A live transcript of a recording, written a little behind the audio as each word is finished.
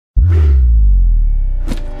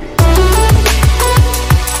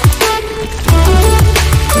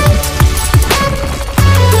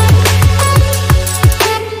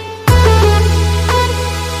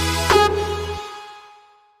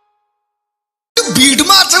Beat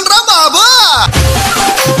మార్చండి రా బాబా.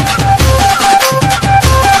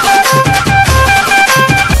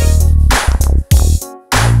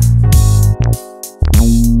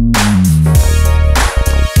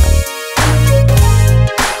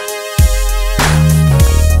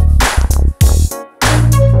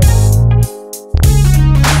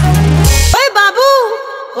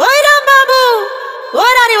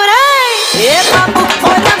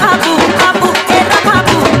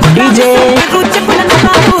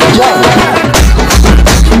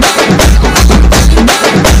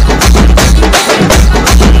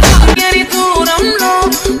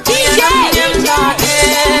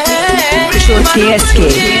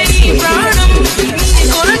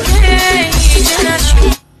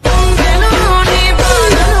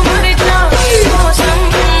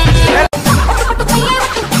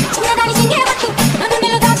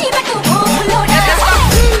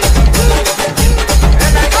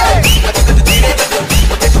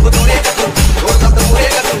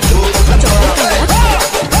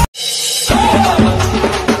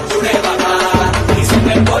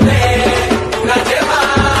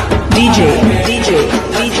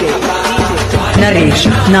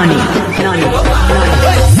 Nani. Nani.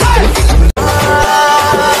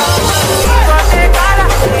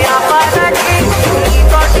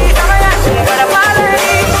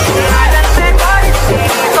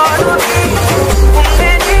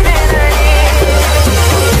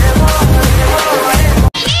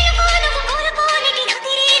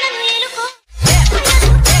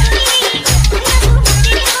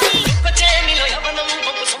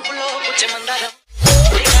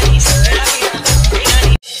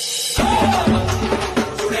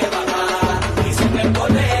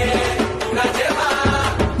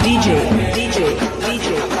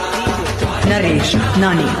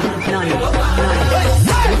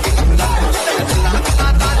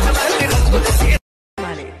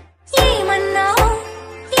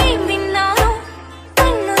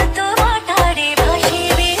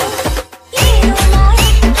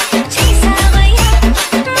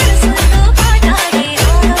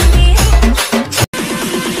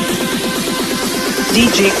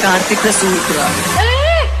 DJ Karthik Rasulpura.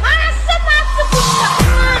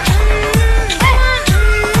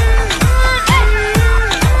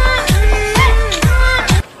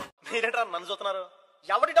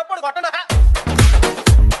 ఎవరి డప్పుడు కొట్టనా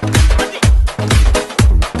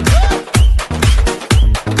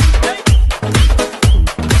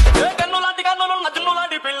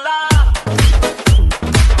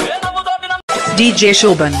DJ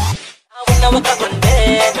Shoban.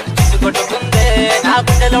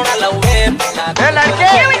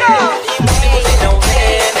 Here we go.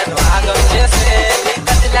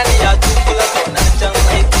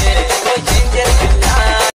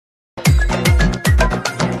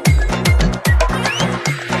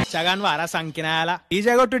 Chagan vara sankinala. DJ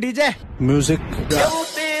go to DJ. Music.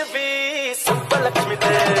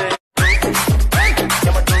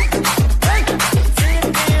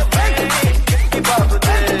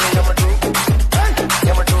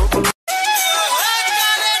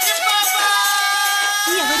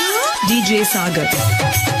 DJ Sagar.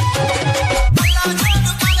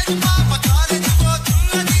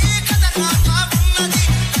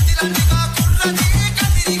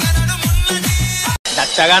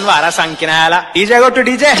 Chagan vara sankinala. DJ go to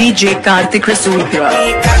DJ. DJ Karthik Rasulpura.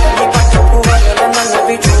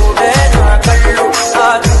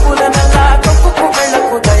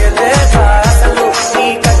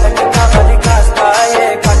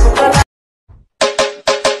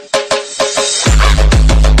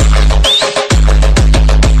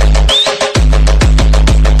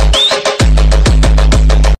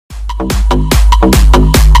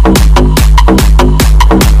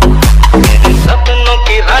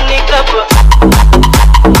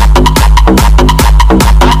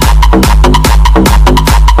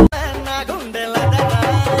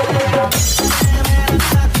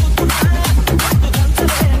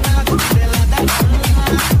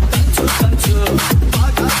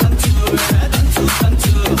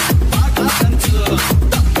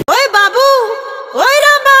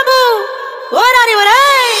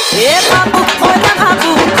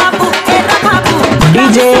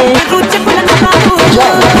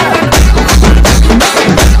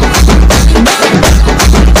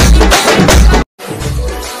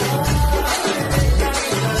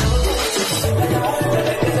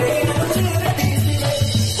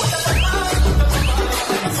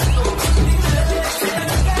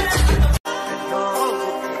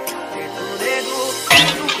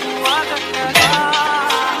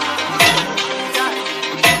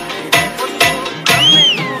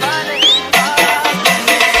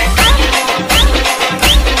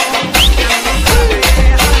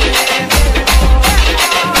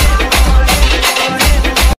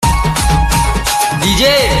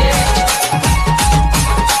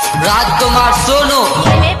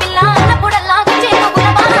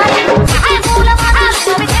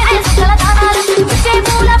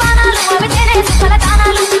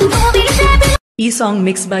 E-song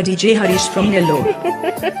mixed by DJ Harish from Nellore.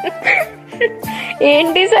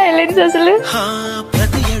 ఏంటి silence అసలు?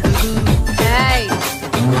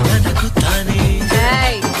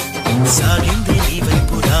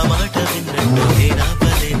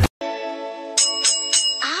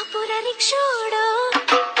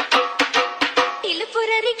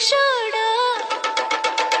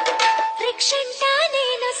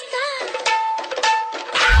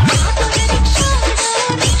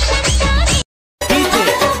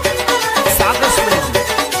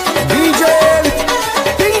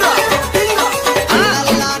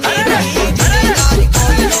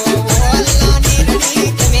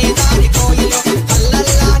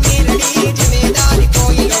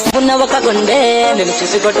 ఒక గుండె నేను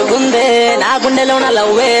చూసి కొట్టుకుందే నా గుండెలో నా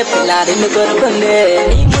లవ్వే పిల్ల నిన్ను కొరుకుందే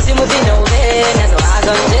నీ ముసి ముసి నవ్వే నన్ను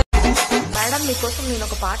ఆగం. మేడం మీకోసం నేను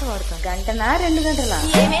ఒక పాట పాడతాను. గంటనా 2 గంటలా?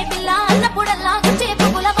 ఏమే పిల్ల అన్నప్పుడల్లా గుచ్చే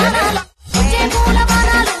పువ్వుల బాణాలు గుచ్చే పూల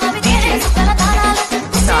బాణాలు అవి తేరే సుక్కల తాళాలు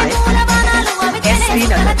పూల బాణాలు అవి తేరే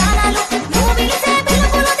సుక్కల తాళాలు నువ్వు పిలిచే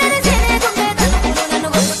పిలుపులు తెరిచేనే గుండె తలుపులు నన్ను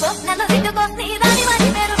కొట్టుకో నన్ను తిట్టుకో నీ దాని వాడి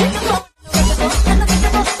పేరు పెట్టుకో నన్ను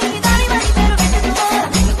తిట్టుకో నీ దాని వాడి పేరు పెట్టుకో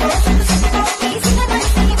ఈ సిగరెట్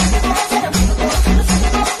సిగి పెట్టుకో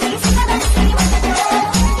ఈ సిగరెట్ సిగి పెట్టుకో.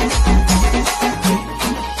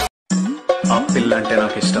 ఆ పిల్ల అంటే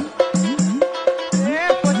నాకు ఇష్టం.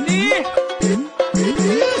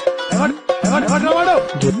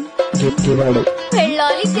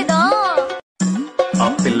 వెళ్ళాలి కదా ఆ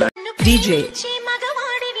పిల్ల DJ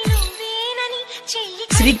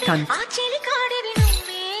Srikanth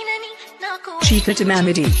చీకటి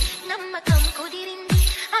మామిడి నమ్మకం కుదిరింది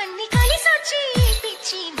అన్ని కలిసొచ్చి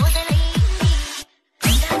పిచ్చి మొదలైంది.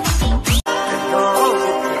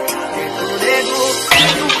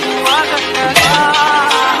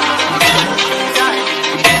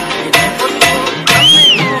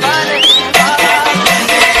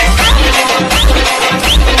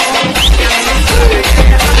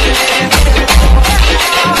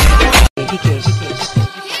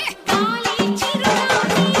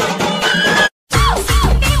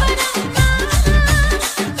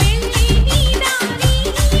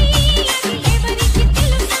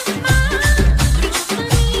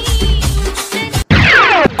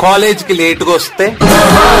 కాలేజ్ కి లేట్ గా వస్తే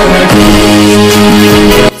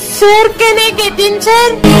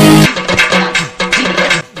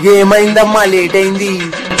ఏమైందమ్మా? లేట్ అయింది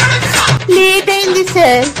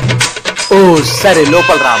సార్. ఓ సరే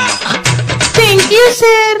లోపల రామ్మా. Thank you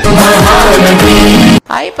sir.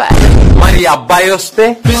 మరి అబ్బాయి వస్తే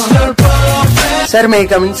sir may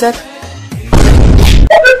come in sir,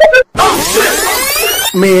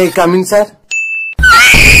 may come in sir.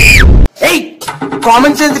 ఏయ్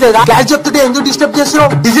కామన్ సెన్స్ లేదా? క్లాస్ చెప్తుంటే ఎందుకు డిస్టర్బ్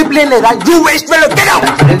చేస్తున్నావు? డిసిప్లిన్ లేదా? You waste fellow get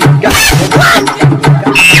out.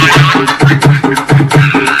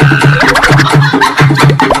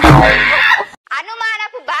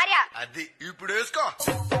 అనుమానపు భార్య అది ఇప్పుడు వేసుకో.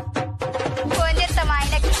 ఫోన్ చేస్తాం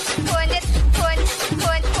ఆయనకి. ఫోన్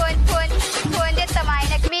చేస్తాం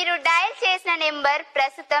ఆయనకి. మీరు డయల్ చేసిన నెంబర్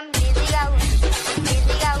ప్రస్తుతం బిజీగా ఉంది.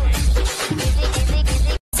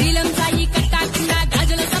 శీలం సాయి కట్టాకుండా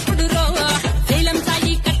గాజుల సప్పుడు రో, శీలం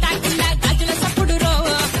సాయి కట్టాకుండా గాజుల సప్పుడు రో,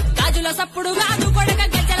 గాజుల సప్పుడు గాజు కొడక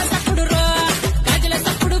గజల సప్పుడు రో, గాజుల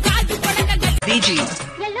సప్పుడు గాజు కొడక DJ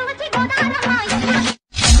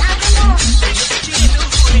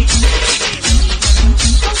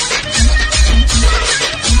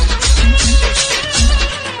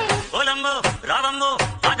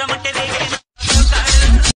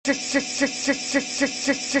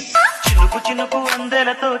చినుకు చినుకు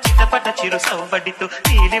అందెలతో చిటపట చిరు సవ్వడితో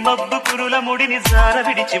నీలి మబ్బు కురుల ముడిని జార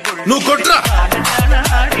విడిచి నువ్వు కొట్రా.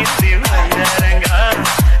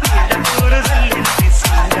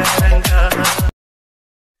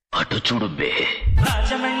 అటు చూడు బే.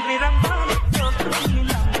 Rajahmundry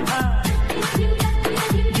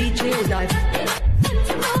DJ Uday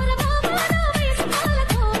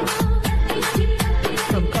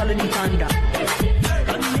from Colony Tanda.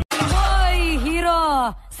 ఓయ్ hero,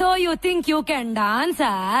 so you think you can dance?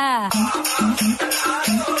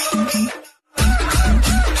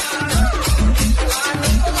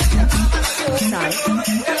 Sai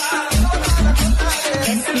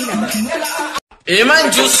SP Nagar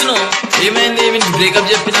ఏమైంది చూస్తున్నావు? ఏమైంది? బ్రేకప్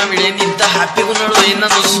చెప్పినా వీడేంది ఇంత హ్యాపీగా ఉన్నాడు?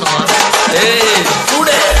 ఏందని చూస్తున్నావా? ఏ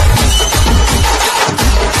చూడే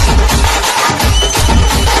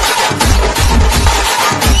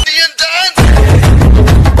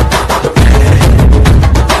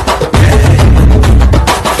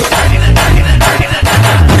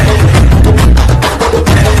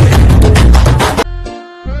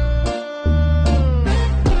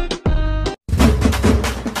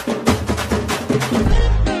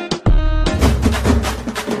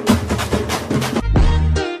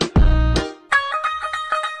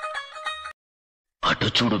అటు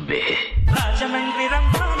చూడు బే. Rajahmundry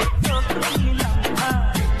రంభాని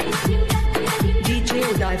DJ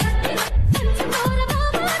Uday.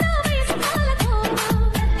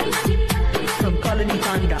 From Colony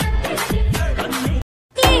Tanda.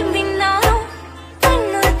 ఏం విన్నాను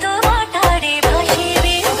కన్నుతో మాట్లాడే భాషే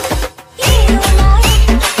వేరు ఏదో మాయ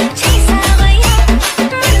చేసావయ్యా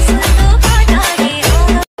మనసుతో మాట్లాడే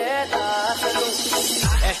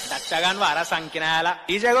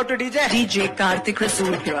DJ Karthik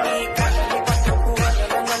Rasool.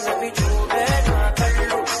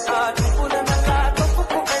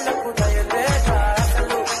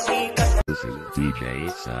 DJ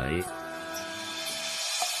Sai.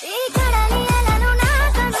 ఈ కడలి అలలు నా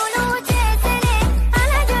కనులు చేసెనే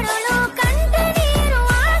అలజడులు కంటి నీరు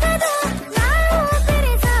ఆగదు నా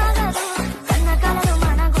ఊపిరి సాగదు కన్న కలలు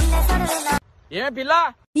మన గుండె సడలులా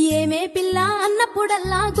ఏమే పిల్ల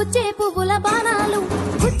అన్నప్పుడల్లా గుచ్చే పువ్వుల బాణాలు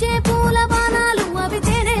అవి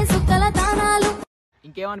తేనే సుక్కల దానాలు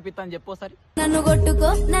ఇంకేమనిపిస్తాను చెప్పోసారి. నన్ను కొట్టుకో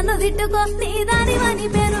నన్ను తిట్టుకో నీ దానివని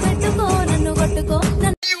పేరు పెట్టుకో నన్ను కొట్టుకో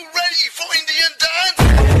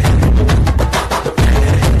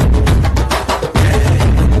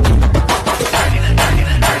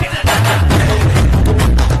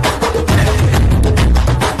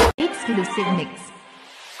Exclusive mix.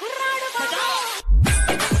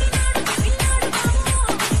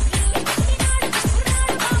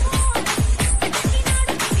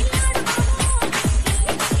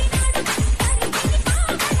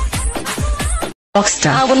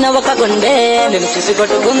 నా ఉన్న ఒక గుండె నేను చూసి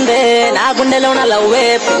కొట్టుకుందే నా గుండెలో నా లవ్వే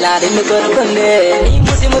పిల్లారిని కోరుకుందే నీ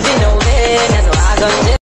ముసి ముసి నవ్వే నన్ను ఆగం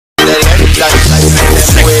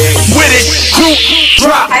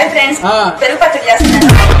హాయ్ ఫ్రెండ్స్ పెరుగు పచ్చడి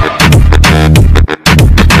చేస్తున్నాను.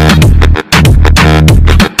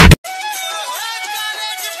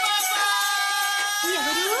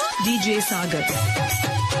 DJ Sagar.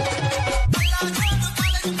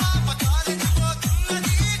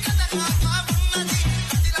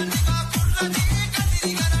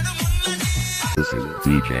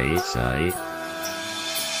 DJ Sai.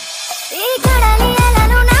 ఈ కడలి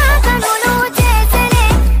అలలు నా కనులు చేసెనే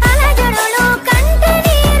అలజడులు కంటి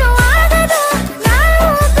నీరు ఆగదు నా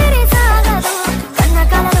ఊపిరి సాగదు కన్న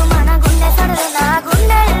కలలు మన గుండె సడలు నా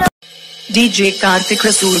గుండెల్లో DJ Karthik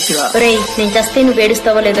Rasool. ఒరేయ్ నేను చస్తే నువ్వు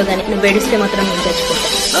ఏడుస్తావో లేదో గానీ నువ్వు ఏడిస్తే మాత్రం నేను చచ్చిపోతా.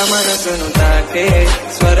 మనసును తాకే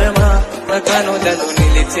స్వరమా కనులను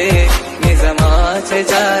నిలిచే నిజమా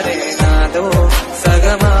చెజారే నాదో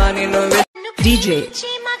సగమా నిన్ను DJ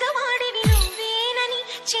మగవాడివి నువ్వేనని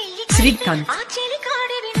చెల్లి Srikant. ఆ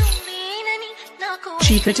చెలికాడివి నువ్వేనని నాకు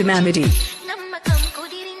Chikati Mamidi. నమ్మకం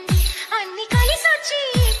కుదిరింది అన్ని కలిసొచ్చి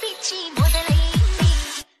పిచ్చి మొదలైంది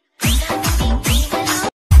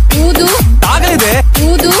ఊదు తాగలేదే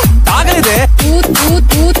ఊదు తాగలేదే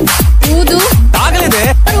ఊదు తాగలేదే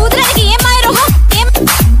ఊదురానికి ఏం మాయ రోగం ఏం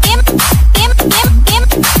ఏం ఏం ఏం ఏం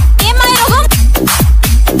ఏం మాయ రోగం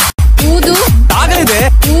ఊదు తాగలేదే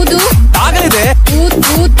ఊదు తాగలేదే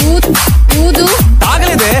ఊదు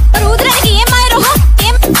తాగలేదే ఊదురానికి ఏం మాయ రోగం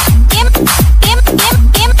ఏం ఏం ఏం ఏం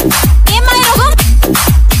ఏం ఏం మాయ రోగం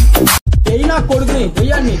అయినా కొడుకుని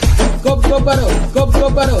దెయ్యాన్ని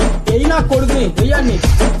గొప్పరు అయినా కొడుకుని దెయ్యాన్ని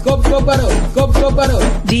గొప్పరు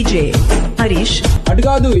DJ Harish. అటు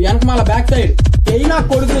కాదు వెనకమాల బ్యాక్ సైడ్ అయినా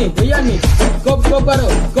కొడుకుని దెయ్యాన్ని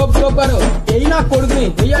గొప్పరు అయినా కొడుకుని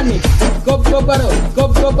దెయ్యాన్ని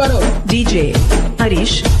గొప్పరు DJ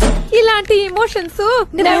Harish. ఇలాంటి emotions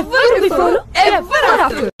never before ever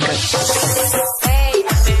after.